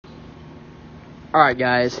Alright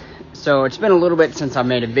guys, so it's been a little bit since I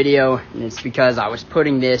made a video, and it's because I was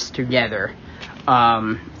putting this together.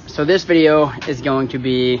 So this video is going to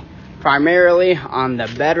be primarily on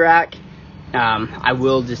the bed rack. I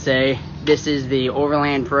will just say this is the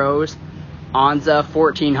Overland Pros Onza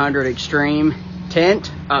 1400 Extreme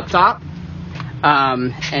tent up top.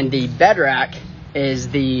 And the bed rack is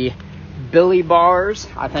the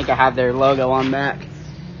BillieBars. I think I have their logo on back.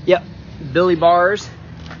 Yep, BillieBars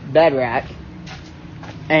bed rack.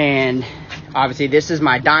 And obviously this is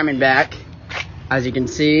my Diamondback. As you can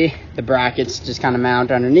see, the brackets just kind of mount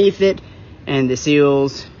underneath it, and the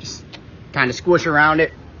seals just kind of squish around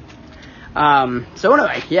it. So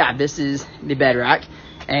anyway, yeah, this is the bed rack,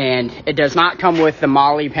 and it does not come with the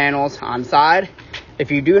molly panels on side. If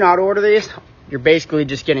you do not order these, you're basically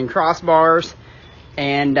just getting crossbars,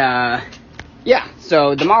 and yeah,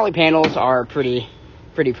 so the molly panels are pretty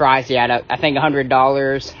pricey at I think $100,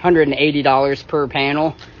 $180 per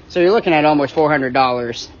panel. So you're looking at almost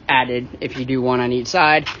 $400 added if you do one on each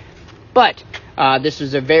side. But this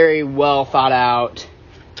was a very well thought out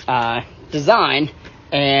design,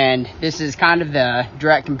 and this is kind of the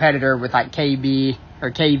direct competitor with like KB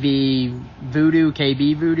or KB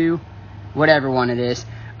Voodoo, whatever one it is.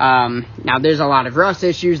 Now there's a lot of rust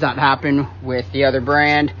issues that happen with the other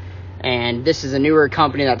brand, and this is a newer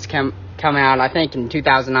company that's come out, I think, in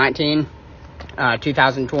 2019,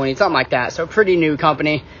 2020, something like that. So pretty new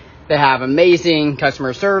company. They have amazing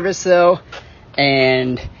customer service though,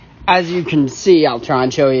 and as you can see, I'll try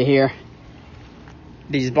and show you here,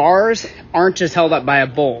 these bars aren't just held up by a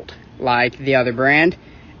bolt like the other brand.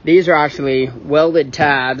 These are actually welded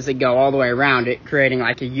tabs that go all the way around it, creating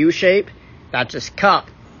like a U shape that just cup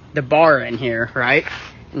the bar in here, right?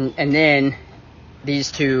 And then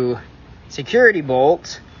these two security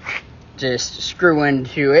bolts just screw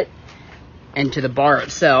into it, into the bar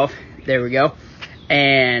itself. There we go.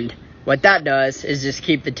 And what that does is just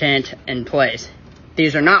keep the tent in place.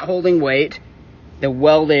 These are not holding weight. The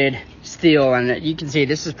welded steel, and you can see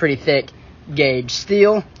this is pretty thick gauge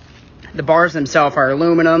steel. The bars themselves are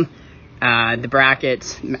aluminum. The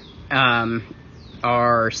brackets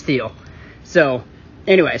are steel. So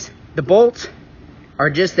anyways, the bolts are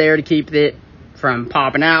just there to keep it from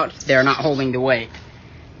popping out. They're not holding the weight.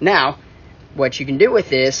 Now, what you can do with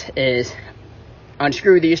this is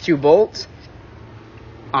unscrew these two bolts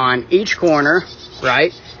on each corner,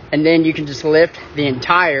 right? And then you can just lift the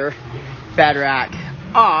entire bed rack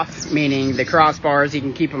off, meaning the crossbars, you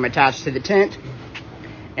can keep them attached to the tent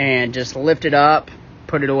and just lift it up,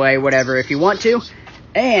 put it away, whatever, if you want to.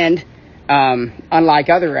 And unlike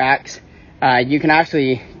other racks, you can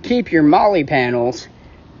actually keep your molly panels,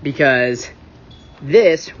 because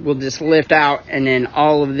this will just lift out and then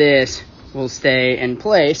all of this will stay in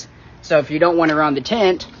place. So if you don't want to run the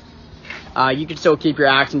tent, you can still keep your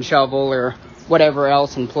axe and shovel or whatever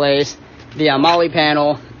else in place. The molly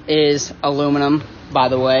panel is aluminum, by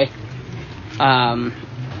the way.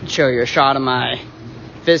 Show you a shot of my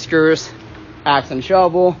Fiskars axe and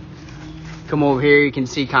shovel. Come over here, you can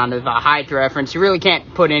see kind of a height reference. You really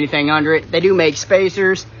can't put anything under it. They do make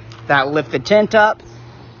spacers that lift the tent up,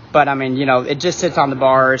 but I mean, you know, it just sits on the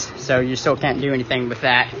bars, so you still can't do anything with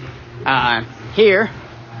that. Here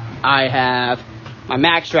I have my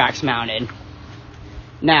MaxTrax mounted.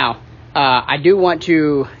 Now, I do want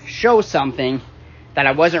to show something that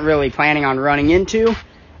I wasn't really planning on running into.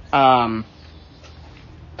 But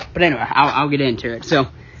anyway, I'll get into it. So,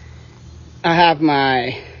 I have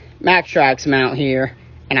my MaxTrax mount here,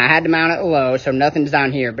 and I had to mount it low, so nothing's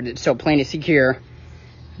down here, but it's still plenty secure.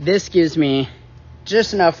 This gives me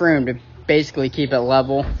just enough room to basically keep it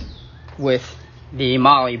level with the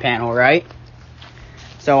molly panel, right?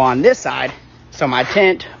 So on this side, so my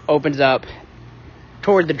tent opens up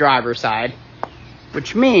toward the driver's side,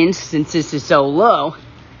 which means since this is so low,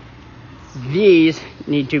 these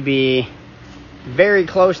need to be very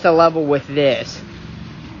close to level with this.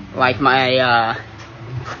 Like my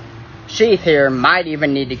sheath here might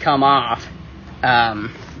even need to come off.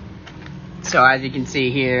 So as you can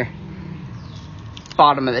see here,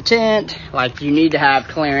 bottom of the tent, like you need to have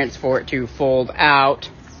clearance for it to fold out.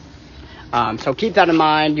 So keep that in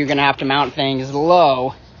mind. You're gonna have to mount things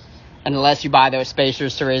low unless you buy those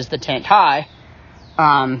spacers to raise the tent high.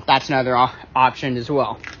 That's another option as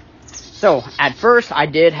well. So at first I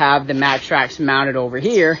did have the MaxTrax mounted over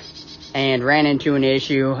here and ran into an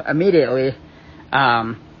issue immediately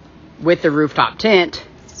with the rooftop tent.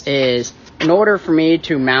 Is in order for me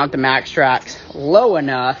to mount the MaxTrax low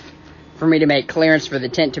enough for me to make clearance for the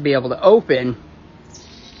tent to be able to open,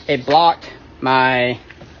 it blocked my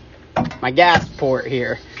gas port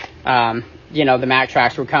here. you know, the max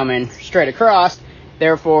tracks were coming straight across.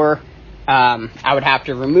 Therefore, I would have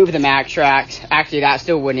to remove the max tracks. Actually, that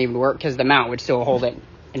still wouldn't even work because the mount would still hold it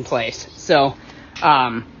in place. So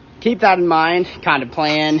keep that in mind, kind of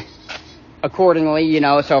plan accordingly, you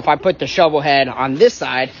know. So if I put the shovel head on this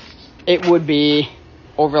side, it would be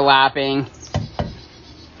overlapping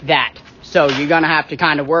that. So you're going to have to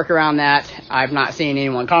kind of work around that. I've not seen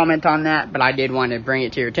anyone comment on that, but I did want to bring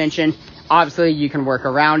it to your attention. Obviously, you can work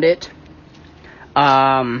around it.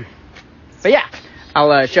 But yeah,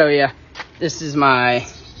 I'll show you. This is my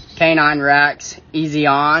K9 Racks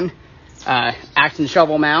eezi-awn axe and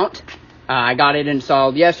shovel mount. I got it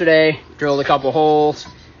installed yesterday, drilled a couple holes,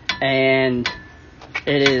 and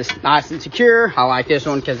it is nice and secure. I like this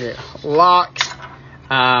one because it locks.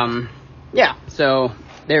 Yeah, so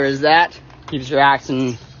there is that. Keeps your axe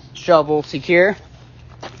and shovel secure.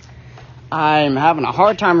 I'm having a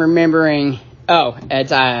hard time remembering. Oh,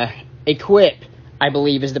 it's Equip, I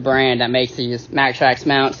believe, is the brand that makes these max tracks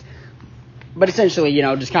mounts. But essentially, you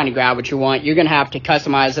know, just kind of grab what you want. You're going to have to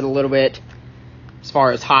customize it a little bit as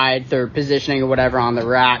far as height or positioning or whatever on the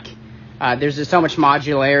rack. There's just so much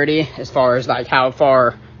modularity as far as like how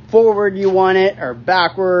far forward you want it, or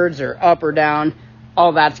backwards, or up or down.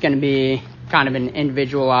 All that's going to be kind of an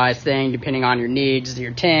individualized thing depending on your needs,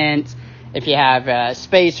 your tent, if you have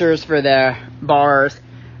spacers for the bars.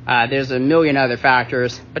 There's a million other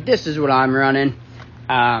factors, but this is what I'm running.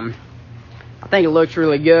 I think it looks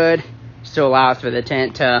really good. Still allows for the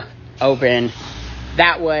tent to open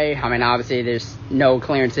that way. I mean, obviously there's no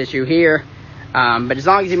clearance issue here, but as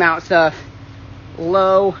long as you mount stuff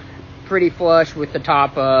low, pretty flush with the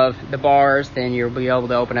top of the bars, then you'll be able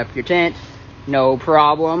to open up your tent, no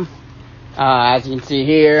problem. As you can see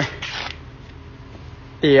here,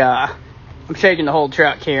 I'm shaking the whole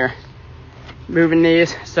truck here, moving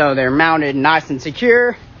these so they're mounted nice and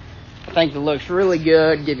secure. I think it looks really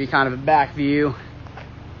good. Give you kind of a back view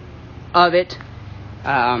of it.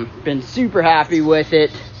 Been super happy with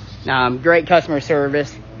it. Great customer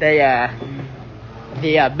service. They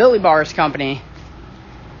the BillieBars company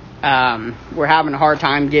were having a hard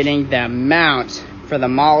time getting the mounts for the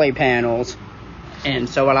molly panels, and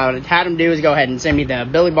so what I had them do is go ahead and send me the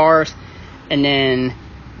BillieBars and then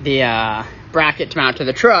the bracket to mount to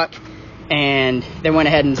the truck, and they went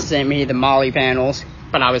ahead and sent me the molly panels,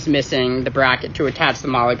 but I was missing the bracket to attach the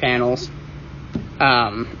molly panels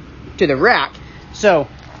to the rack. So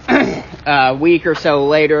a week or so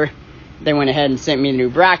later, they went ahead and sent me new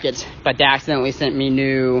brackets, but they accidentally sent me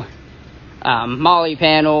new molly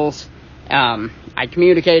panels. I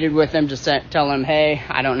communicated with them, just tell them, hey,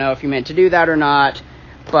 I don't know if you meant to do that or not,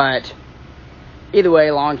 but either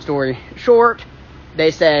way, long story short,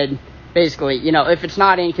 they said basically, you know, if it's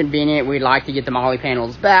not inconvenient, we'd like to get the molly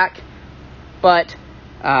panels back, but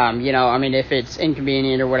you know, I mean, if it's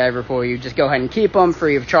inconvenient or whatever for you, just go ahead and keep them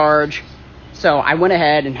free of charge. So I went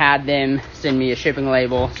ahead and had them send me a shipping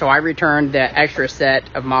label. So I returned the extra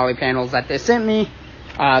set of molly panels that they sent me.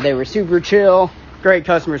 They were super chill, great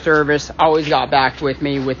customer service, always got back with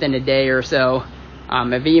me within a day or so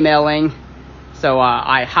of emailing. So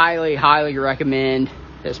I highly, highly recommend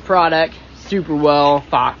this product. Super well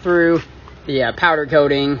thought through. The powder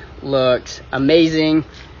coating looks amazing.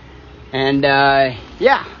 And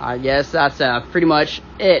yeah, I guess that's pretty much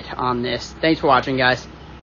it on this. Thanks for watching, guys.